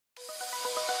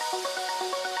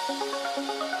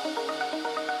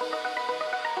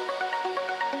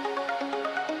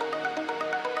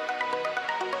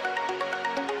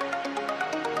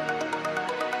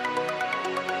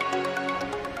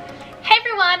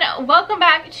Welcome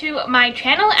back to my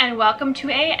channel and welcome to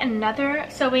another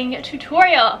sewing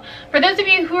tutorial. For those of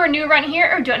you who are new around here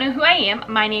or don't know who I am,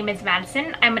 my name is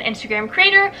Madison. I'm an Instagram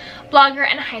creator, blogger,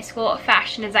 and high school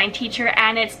fashion design teacher,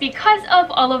 and it's because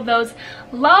of all of those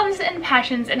loves and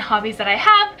passions and hobbies that I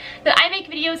have that I make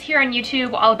videos here on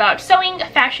YouTube all about sewing,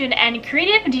 fashion, and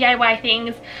creative DIY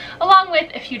things, along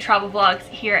with a few travel vlogs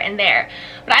here and there.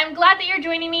 But I'm glad that you're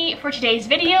joining me for today's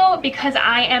video because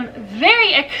I am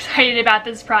very excited about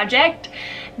this project,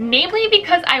 namely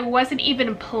because I wasn't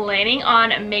even planning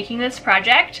on making this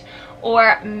project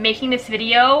or making this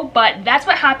video, but that's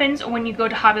what happens when you go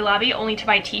to Hobby Lobby only to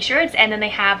buy t-shirts, and then they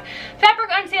have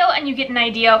fabric on sale and you get an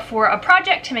idea for a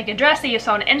project to make a dress that you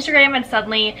saw on Instagram, and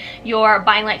suddenly you're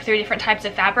buying like 3 different types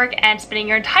of fabric and spending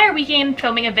your entire weekend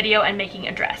filming a video and making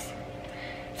a dress.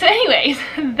 So anyways,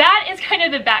 that is kind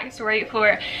of the backstory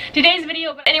for today's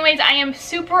video. But anyways, I am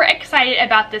super excited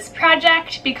about this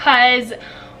project because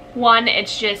one,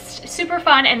 it's just super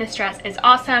fun and this dress is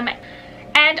awesome.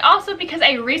 And also because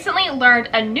I recently learned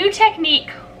a new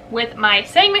technique with my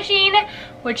sewing machine,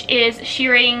 which is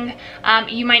shearing.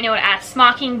 You might know it as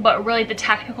smocking, but really the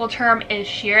technical term is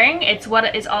shearing. It's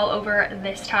what is all over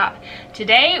this top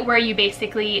today, where you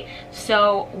basically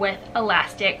sew with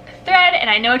elastic thread. And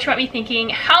I know what you might be thinking,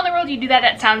 how in the world do you do that?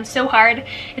 That sounds so hard.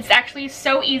 It's actually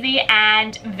so easy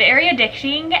and very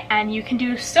addicting, and you can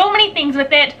do so many things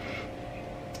with it.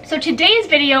 So today's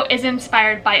video is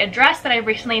inspired by a dress that I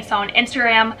recently saw on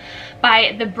Instagram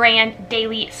by the brand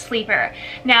Daily Sleeper.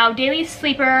 Now, Daily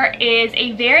Sleeper is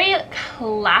a very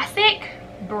classic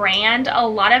brand. A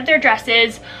lot of their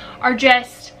dresses are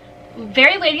just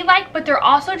very ladylike, but they're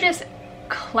also just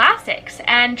classics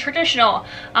and traditional.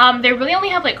 They really only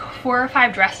have like 4 or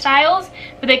 5 dress styles,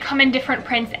 but they come in different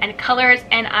prints and colors,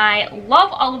 and I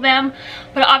love all of them.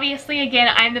 But obviously,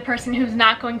 again, I'm the person who's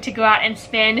not going to go out and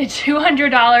spend $200,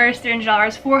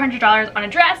 $300, $400 on a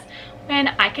dress when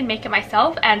I can make it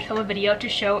myself and film a video to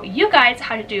show you guys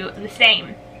how to do the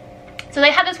same. So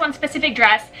they have this one specific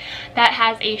dress that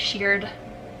has a sheared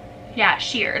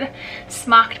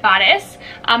smocked bodice.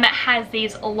 It has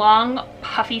these long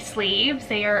puffy sleeves.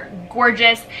 They are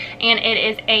gorgeous, and it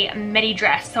is a midi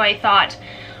dress. So I thought,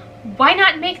 why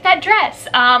not make that dress?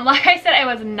 Like I said,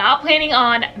 I was not planning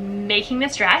on making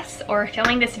this dress or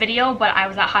filming this video, but I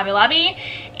was at Hobby Lobby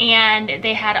and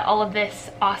they had all of this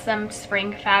awesome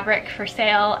spring fabric for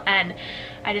sale, and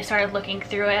I just started looking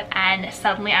through it, and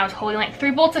suddenly I was holding like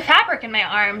 3 bolts of fabric in my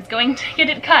arms going to get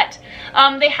it cut.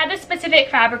 They had this specific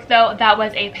fabric though that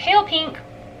was a pale pink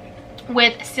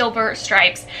with silver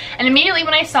stripes, and immediately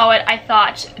when I saw it I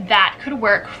thought that could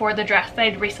work for the dress that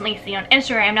I'd recently seen on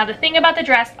Instagram. Now, the thing about the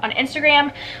dress on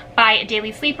Instagram by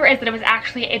Daily Sleeper is that it was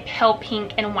actually a pale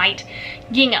pink and white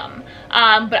gingham,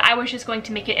 but I was just going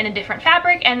to make it in a different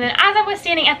fabric. And then as I was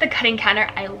standing at the cutting counter,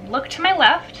 I looked to my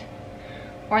left,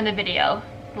 or in the video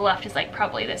the left is like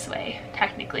probably this way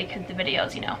technically because the video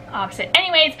is, you know, opposite.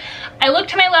 Anyways, I looked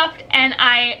to my left and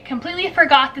I completely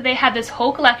forgot that they had this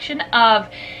whole collection of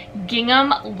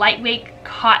gingham lightweight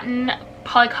cotton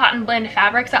polycotton blend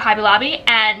fabrics at Hobby Lobby,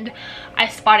 and I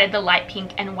spotted the light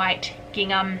pink and white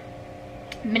gingham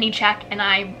mini check, and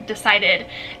I decided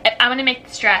if I'm gonna make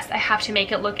this dress, I have to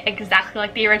make it look exactly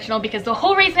like the original, because the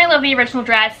whole reason I love the original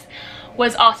dress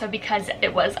was also because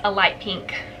it was a light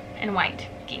pink and white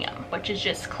gingham, which is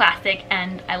just classic,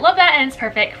 and I love that, and it's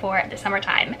perfect for the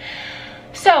summertime.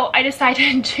 So I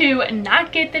decided to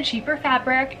not get the cheaper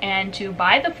fabric and to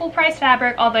buy the full price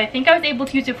fabric, although I think I was able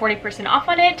to use a 40% off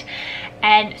on it.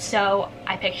 And so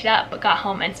I picked it up, but got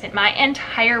home and spent my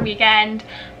entire weekend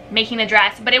making the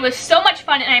dress. But it was so much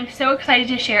fun, and I'm so excited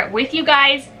to share it with you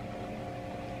guys.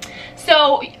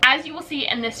 So as you will see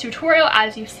in this tutorial,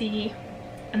 as you see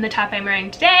in the top I'm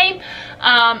wearing today,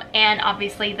 and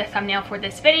obviously the thumbnail for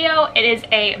this video, it is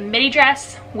a midi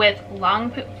dress with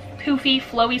long poofy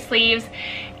flowy sleeves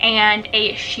and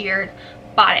a sheared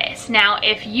bodice. Now,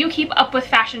 if you keep up with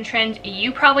fashion trends,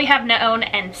 you probably have known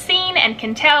and seen and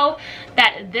can tell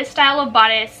that this style of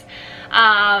bodice,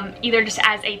 either just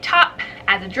as a top,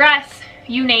 as a dress,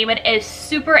 you name it, is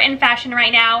super in fashion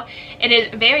right now. It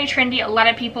is very trendy. A lot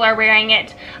of people are wearing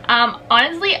it.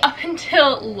 Honestly, up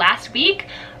until last week,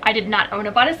 I did not own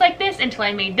a bodice like this until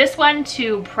I made this one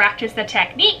to practice the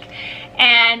technique,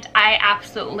 and I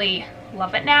absolutely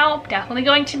love it now. Definitely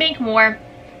going to make more.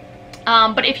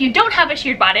 But if you don't have a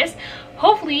sheared bodice,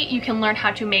 hopefully you can learn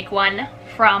how to make one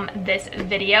from this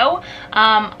video.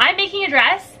 I'm making a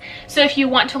dress. So if you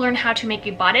want to learn how to make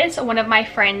a bodice, one of my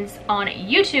friends on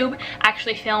YouTube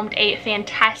actually filmed a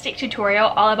fantastic tutorial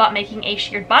all about making a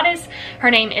sheared bodice. Her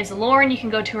name is Lauren. You can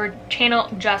go to her channel,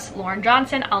 just Lauren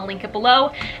Johnson. I'll link it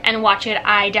below and watch it.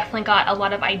 I definitely got a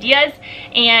lot of ideas,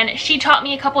 and she taught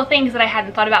me a couple of things that I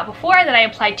hadn't thought about before that I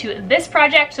applied to this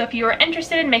project. So if you are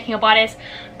interested in making a bodice,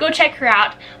 go check her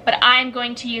out. But I'm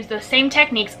going to use those same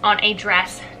techniques on a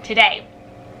dress today.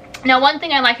 Now, one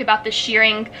thing I like about the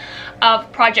shearing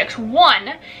of project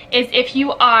 1 is if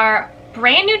you are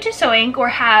brand new to sewing or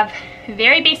have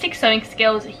very basic sewing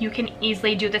skills, you can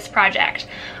easily do this project.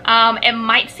 It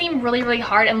might seem really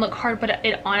hard and look hard, but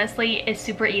it honestly is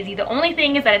super easy. The only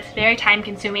thing is that it's very time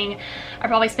consuming. I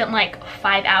probably spent like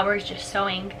 5 hours just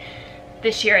sewing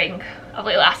the shearing of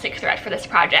the elastic thread for this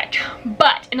project,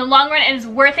 but in the long run it is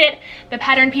worth it. The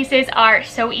pattern pieces are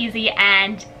so easy,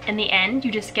 and in the end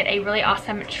you just get a really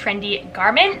awesome trendy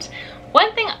garment.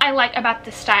 One thing I like about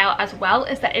this style as well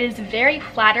is that it is very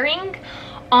flattering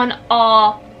on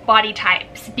all body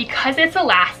types. Because it's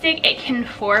elastic, it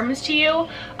conforms to you,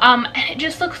 and it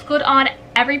just looks good on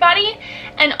everybody.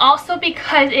 And also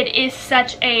because it is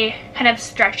such a kind of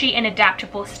stretchy and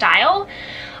adaptable style,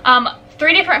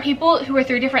 3 different people who are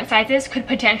 3 different sizes could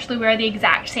potentially wear the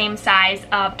exact same size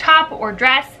of top or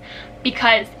dress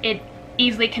because it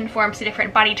easily conforms to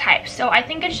different body types. So I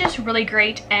think it's just really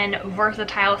great and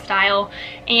versatile style,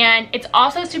 and it's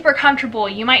also super comfortable.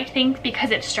 You might think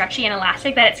because it's stretchy and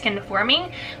elastic that it's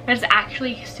conforming, but it's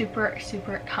actually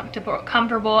super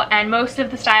comfortable, and most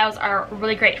of the styles are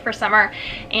really great for summer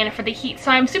and for the heat. So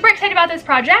I'm super excited about this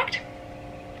project.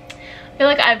 I feel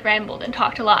like I've rambled and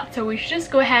talked a lot, so we should just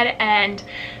go ahead and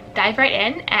dive right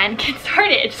in and get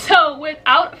started. So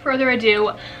without further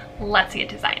ado, let's get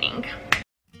designing.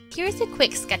 Here's a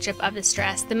quick SketchUp of this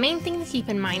dress. The main thing to keep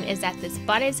in mind is that this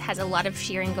bodice has a lot of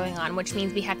shearing going on, which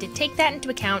means we have to take that into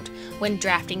account when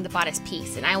drafting the bodice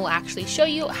piece, and I will actually show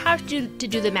you how to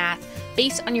do the math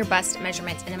based on your bust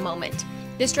measurements in a moment.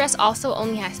 This dress also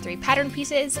only has 3 pattern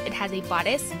pieces. It has a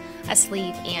bodice, a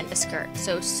sleeve, and a skirt.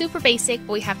 So super basic,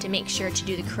 but we have to make sure to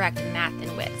do the correct math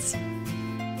and widths.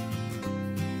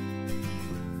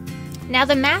 Now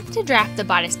the math to draft the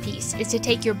bodice piece is to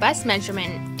take your bust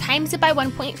measurement, times it by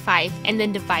 1.5, and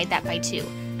then divide that by 2.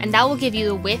 And that will give you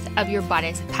the width of your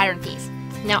bodice pattern piece.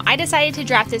 Now I decided to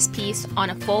draft this piece on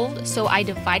a fold, so I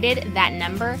divided that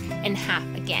number in half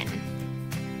again.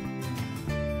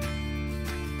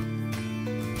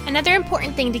 Another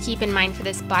important thing to keep in mind for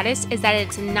this bodice is that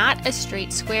it's not a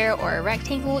straight square or a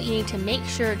rectangle. You need to make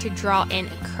sure to draw in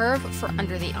a curve for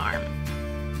under the arm.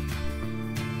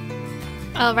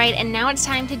 Alright, and now it's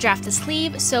time to draft the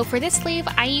sleeve. So for this sleeve,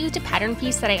 I used a pattern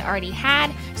piece that I already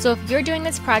had. So if you're doing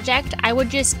this project, I would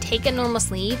just take a normal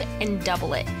sleeve and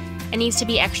double it. It needs to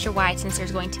be extra wide since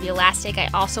there's going to be elastic. I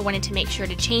also wanted to make sure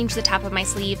to change the top of my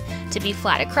sleeve to be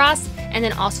flat across, and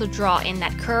then also draw in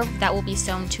that curve that will be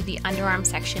sewn to the underarm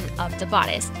section of the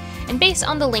bodice. And based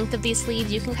on the length of these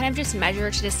sleeves, you can kind of just measure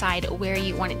to decide where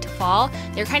you want it to fall.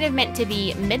 They're kind of meant to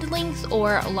be mid-length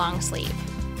or long sleeve.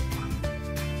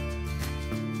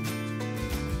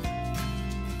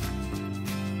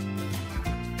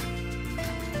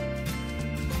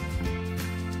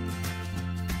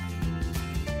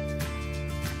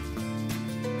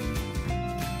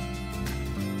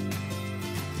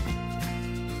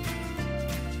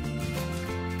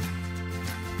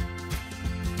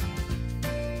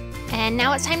 And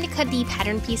now it's time to cut the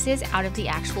pattern pieces out of the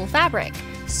actual fabric.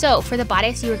 So for the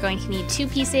bodice, you are going to need 2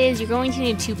 pieces. You're going to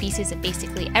need 2 pieces of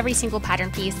basically every single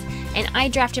pattern piece. And I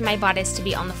drafted my bodice to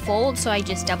be on the fold, so I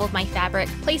just doubled my fabric,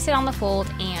 placed it on the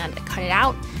fold, and cut it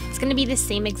out. It's going to be the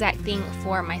same exact thing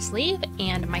for my sleeve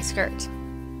and my skirt.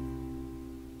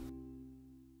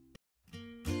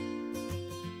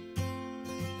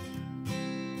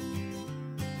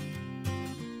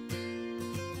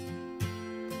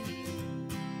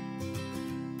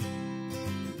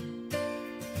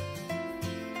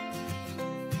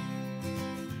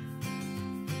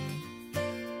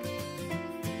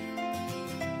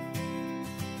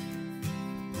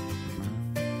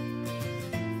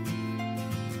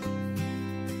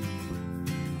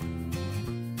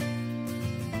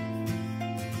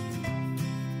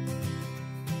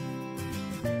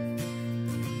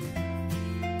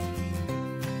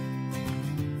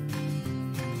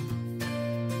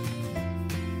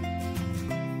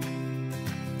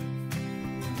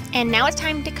 And now it's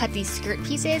time to cut these skirt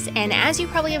pieces, and as you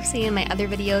probably have seen in my other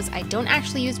videos, I don't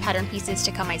actually use pattern pieces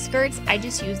to cut my skirts. I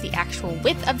just use the actual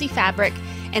width of the fabric,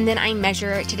 and then I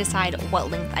measure to decide what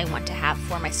length I want to have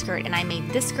for my skirt, and I made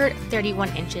this skirt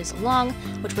 31 inches long,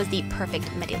 which was the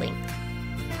perfect midi length.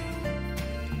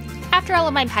 after all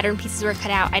of my pattern pieces were cut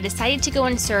out, I decided to go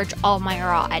and serge all of my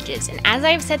raw edges. And as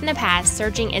I've said in the past,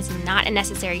 serging is not a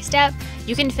necessary step.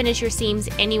 You can finish your seams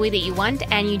any way that you want,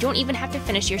 and you don't even have to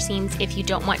finish your seams if you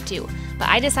don't want to. But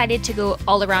I decided to go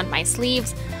all around my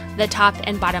sleeves, the top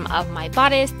and bottom of my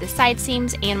bodice, the side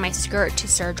seams, and my skirt to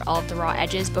serge all of the raw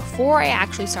edges before I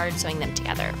actually started sewing them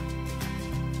together.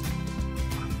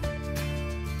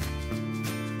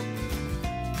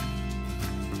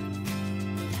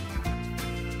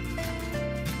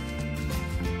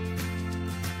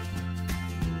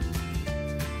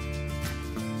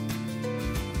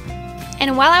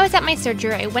 And while I was at my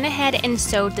serger, I went ahead and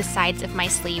sewed the sides of my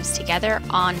sleeves together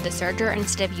on the serger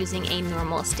instead of using a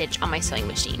normal stitch on my sewing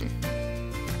machine.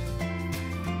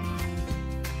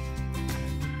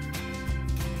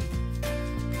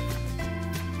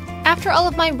 After all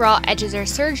of my raw edges are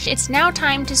serged, it's now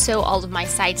time to sew all of my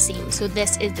side seams. So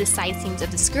this is the side seams of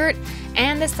the skirt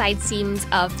and the side seams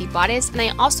of the bodice, and I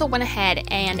also went ahead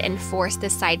and enforced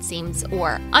the side seams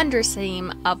or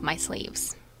underseam of my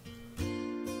sleeves.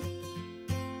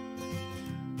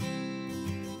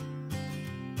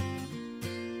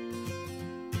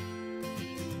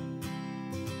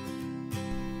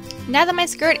 Now that my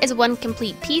skirt is one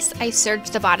complete piece, I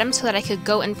serged the bottom so that I could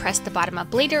go and press the bottom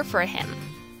up later for a hem.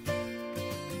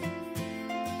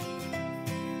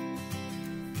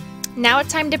 Now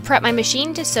it's time to prep my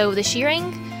machine to sew the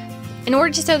shirring. In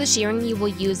order to sew the shirring, you will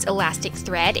use elastic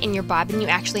thread. In your bobbin, you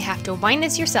actually have to wind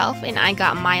this yourself, and I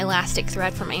got my elastic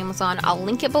thread from Amazon. I'll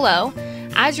link it below.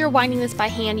 As you're winding this by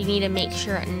hand, you need to make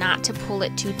sure not to pull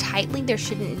it too tightly. There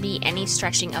shouldn't be any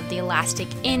stretching of the elastic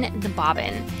in the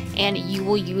bobbin, and you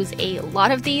will use a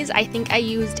lot of these. I think I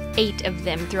used 8 of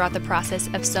them throughout the process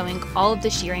of sewing all of the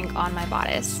shirring on my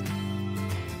bodice.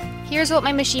 Here's what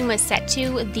my machine was set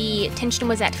to. The tension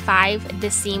was at 5, the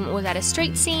seam was at a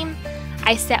straight seam.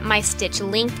 I set my stitch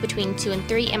length between 2 and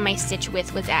 3, and my stitch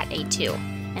width was at a 2.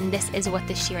 And this is what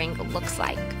the shirring looks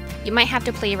like. You might have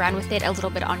to play around with it a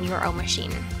little bit on your own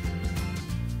machine.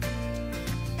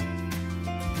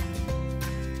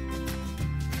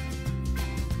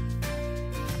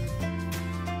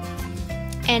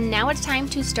 And now it's time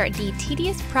to start the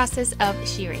tedious process of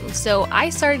shirring. So I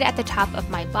started at the top of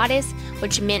my bodice,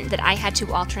 which meant that I had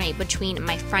to alternate between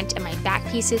my front and my back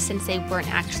pieces since they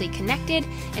weren't actually connected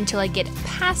until I get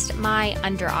past my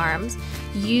underarms.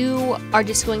 You are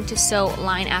just going to sew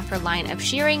line after line of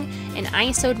shirring, and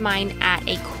I sewed mine at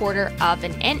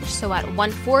 1/4 inch, so at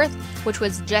 1/4, which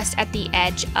was just at the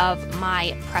edge of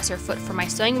my presser foot for my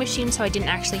sewing machine, so I didn't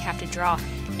actually have to draw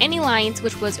any lines,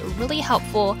 which was really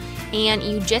helpful. And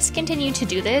you just continue to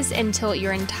do this until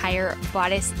your entire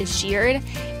bodice is shirred.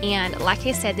 And like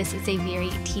I said, this is a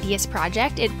very tedious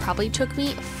project. It probably took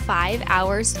me 5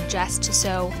 hours just to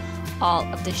sew all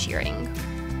of the shirring.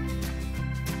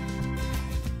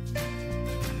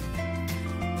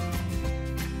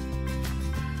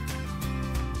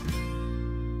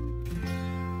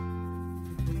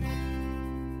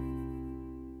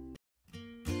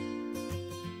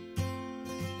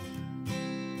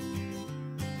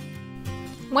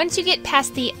 Once you get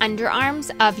past the underarms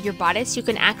of your bodice, you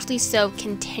can actually sew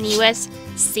continuous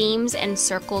seams and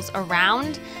circles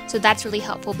around. So that's really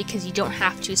helpful because you don't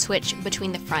have to switch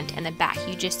between the front and the back.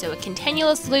 You just sew a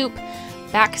continuous loop,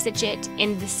 back stitch it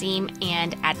into the seam,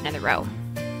 and add another row.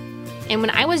 And when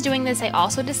I was doing this, I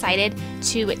also decided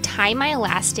to tie my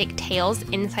elastic tails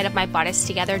inside of my bodice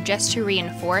together just to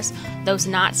reinforce those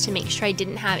knots to make sure I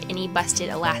didn't have any busted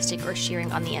elastic or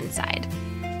shirring on the inside.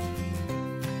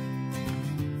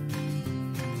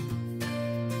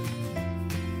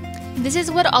 This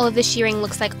is what all of the shirring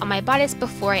looks like on my bodice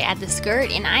before I add the skirt,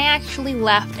 and I actually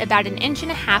left about 1.5 inches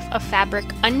of fabric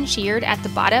unsheared at the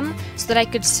bottom so that I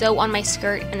could sew on my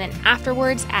skirt, and then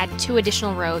afterwards add 2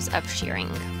 additional rows of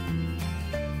shirring.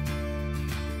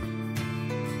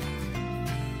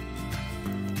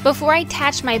 Before I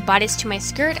attached my bodice to my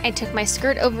skirt, I took my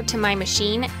skirt over to my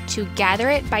machine to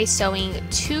gather it by sewing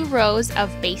 2 rows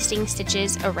of basting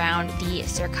stitches around the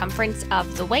circumference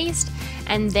of the waist,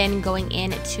 and then going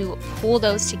in to pull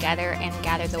those together and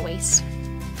gather the waist.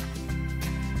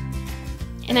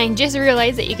 And I just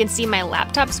realized that you can see my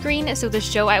laptop screen, so the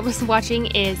show I was watching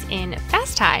is in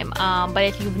fast time. But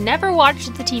if you've never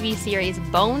watched the TV series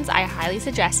Bones, I highly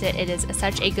suggest it. It is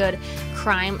such a good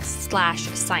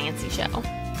crime/sciencey show.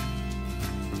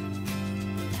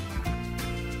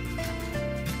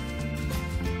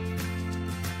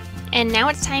 And now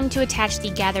it's time to attach the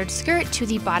gathered skirt to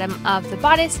the bottom of the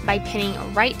bodice by pinning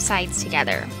right sides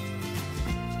together.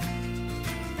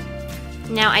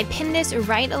 Now I pinned this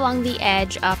right along the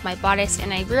edge of my bodice,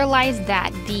 and I realized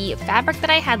that the fabric that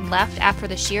I had left after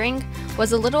the shirring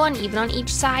was a little uneven on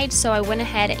each side, so I went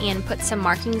ahead and put some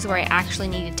markings where I actually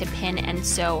needed to pin and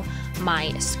sew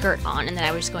my skirt on, and then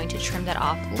I was going to trim that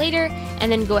off later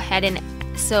and then go ahead and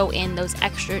sew in those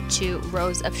extra 2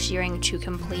 rows of shearing to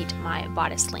complete my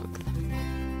bodice length.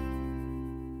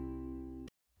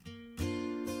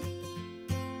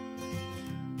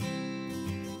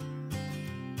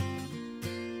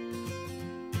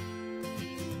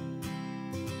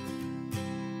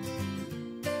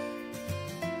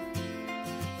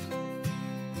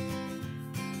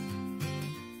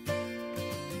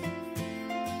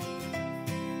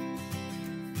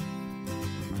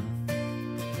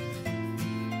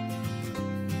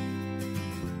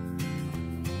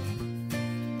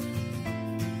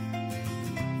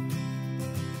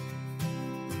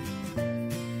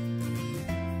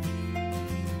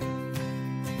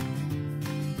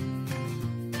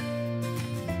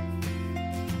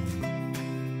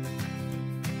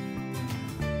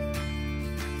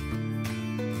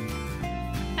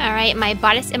 Alright, my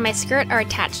bodice and my skirt are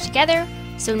attached together,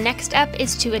 so next up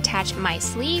is to attach my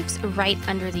sleeves right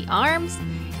under the arms,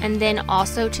 and then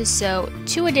also to sew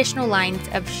 2 additional lines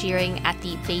of shearing at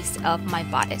the base of my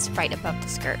bodice right above the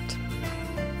skirt.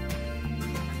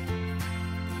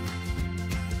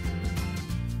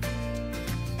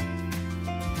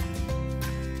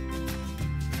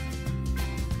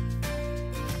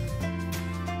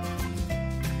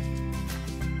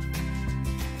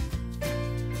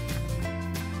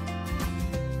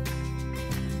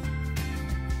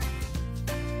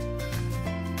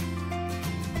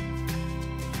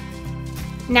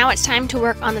 Now it's time to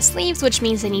work on the sleeves, which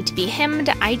means they need to be hemmed.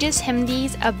 I just hemmed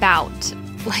these about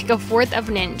like 1/4 of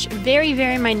an inch, very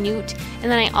minute, and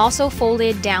then I also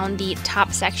folded down the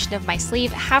top section of my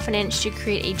sleeve 1/2 inch to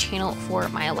create a channel for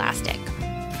my elastic.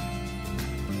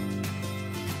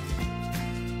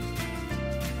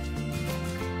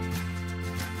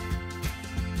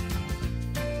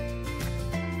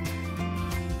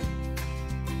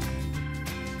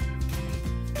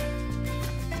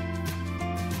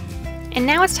 And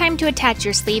now it's time to attach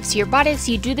your sleeves to your bodice.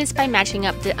 You do this by matching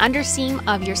up the underseam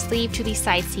of your sleeve to the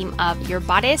side seam of your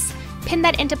bodice. Pin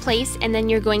that into place, and then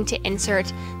you're going to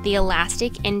insert the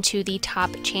elastic into the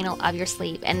top channel of your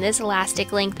sleeve. And this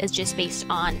elastic length is just based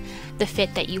on the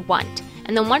fit that you want.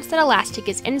 And then once that elastic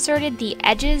is inserted, the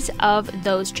edges of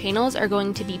those channels are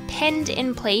going to be pinned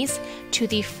in place to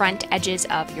the front edges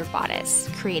of your bodice,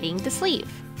 creating the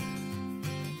sleeve.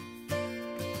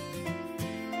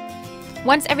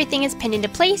 Once everything is pinned into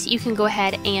place, you can go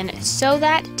ahead and sew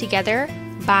that together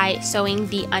by sewing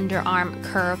the underarm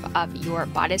curve of your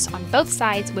bodice on both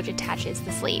sides, which attaches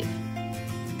the sleeve.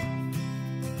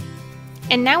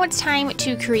 And now it's time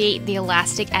to create the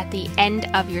elastic at the end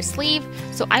of your sleeve.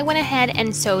 So I went ahead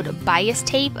and sewed bias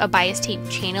tape, a bias tape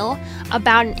channel,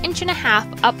 about 1.5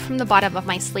 inches up from the bottom of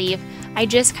my sleeve. I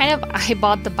just kind of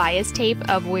eyeballed the bias tape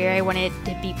of where I wanted it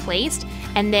to be placed,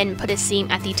 and then put a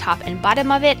seam at the top and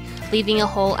bottom of it, leaving a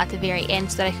hole at the very end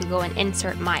so that I could go and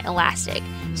insert my elastic.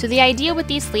 So the idea with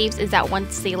these sleeves is that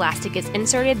once the elastic is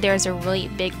inserted, there's a really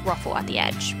big ruffle at the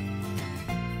edge.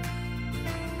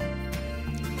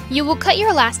 You will cut your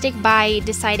elastic by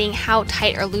deciding how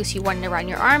tight or loose you want it around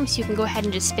your arm, so you can go ahead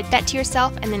and just fit that to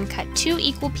yourself and then cut 2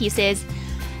 equal pieces.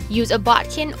 Use a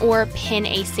bodkin or pin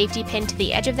a safety pin to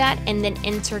the edge of that, and then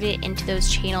insert it into those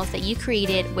channels that you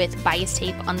created with bias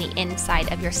tape on the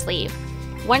inside of your sleeve.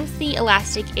 Once the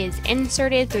elastic is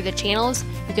inserted through the channels,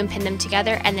 you can pin them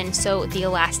together and then sew the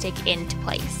elastic into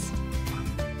place.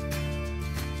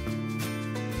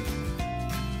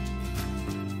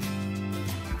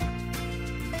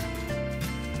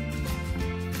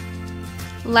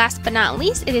 Last but not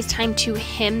least, it is time to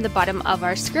hem the bottom of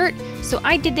our skirt. So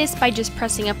I did this by just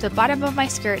pressing up the bottom of my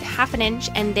skirt 1/2 inch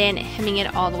and then hemming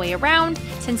it all the way around,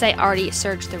 since I already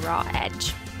serged the raw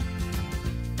edge.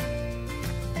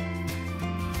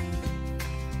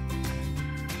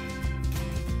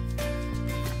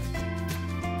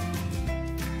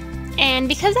 And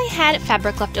because I had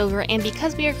fabric left over and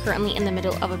because we are currently in the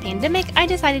middle of a pandemic, I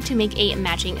decided to make a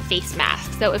matching face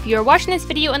mask. So if you're watching this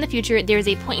video in the future, there's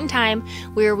a point in time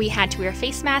where we had to wear a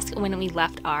face mask when we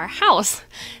left our house.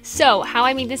 So how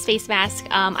I made this face mask,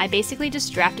 I basically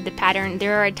just drafted the pattern.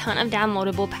 There are a ton of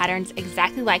downloadable patterns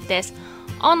exactly like this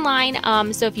online.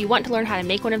 So if you want to learn how to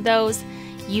make one of those,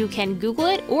 you can Google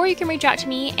it, or you can reach out to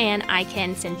me and I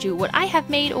can send you what I have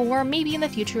made, or maybe in the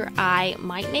future I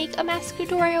might make a mask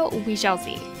tutorial. We shall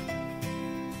see.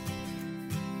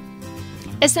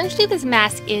 Essentially, this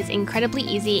mask is incredibly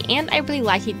easy, and I really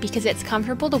like it because it's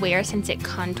comfortable to wear since it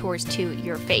contours to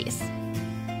your face.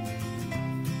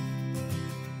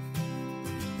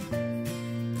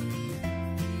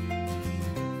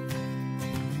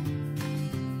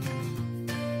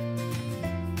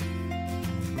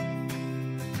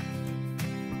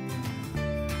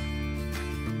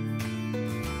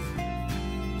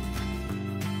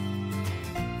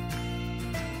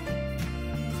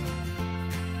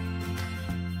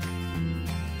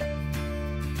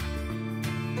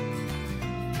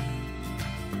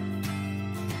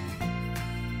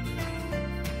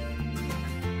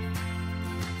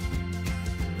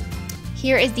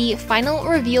 Here is the final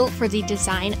reveal for the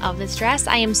design of this dress.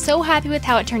 I am so happy with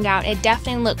how it turned out. It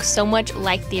definitely looks so much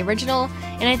like the original,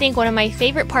 and I think one of my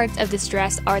favorite parts of this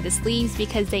dress are the sleeves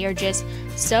because they are just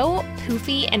so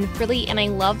poofy and frilly, and I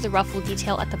love the ruffle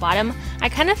detail at the bottom. I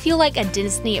kind of feel like a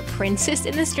Disney princess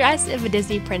in this dress if a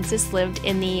Disney princess lived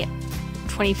in the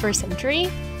 21st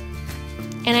century.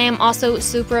 And I am also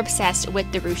super obsessed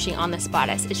with the ruching on this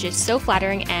bodice. It's just so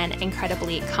flattering and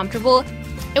incredibly comfortable.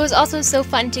 It was also so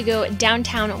fun to go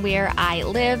downtown where I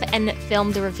live and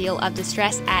film the reveal of this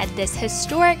dress at this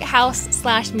historic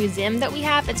house/museum that we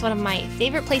have. It's one of my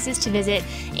favorite places to visit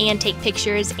and take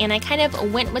pictures, and I kind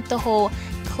of went with the whole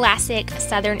classic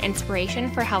Southern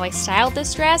inspiration for how I styled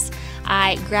this dress.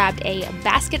 I grabbed a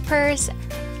basket purse,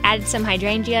 added some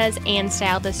hydrangeas, and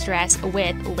styled this dress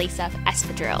with lace-up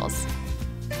espadrilles.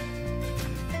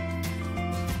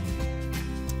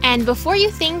 And before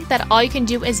you think that all you can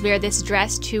do is wear this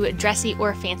dress to dressy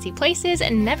or fancy places,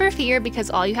 never fear, because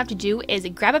all you have to do is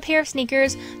grab a pair of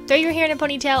sneakers, throw your hair in a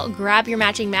ponytail, grab your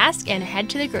matching mask, and head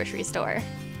to the grocery store.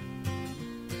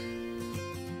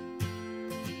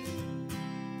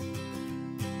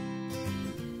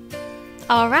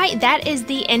 Alright, that is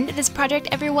the end of this project,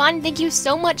 everyone. Thank you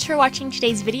so much for watching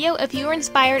today's video. If you were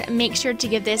inspired, make sure to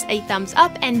give this a thumbs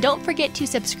up, and don't forget to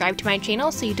subscribe to my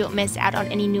channel so you don't miss out on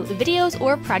any new videos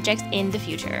or projects in the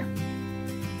future.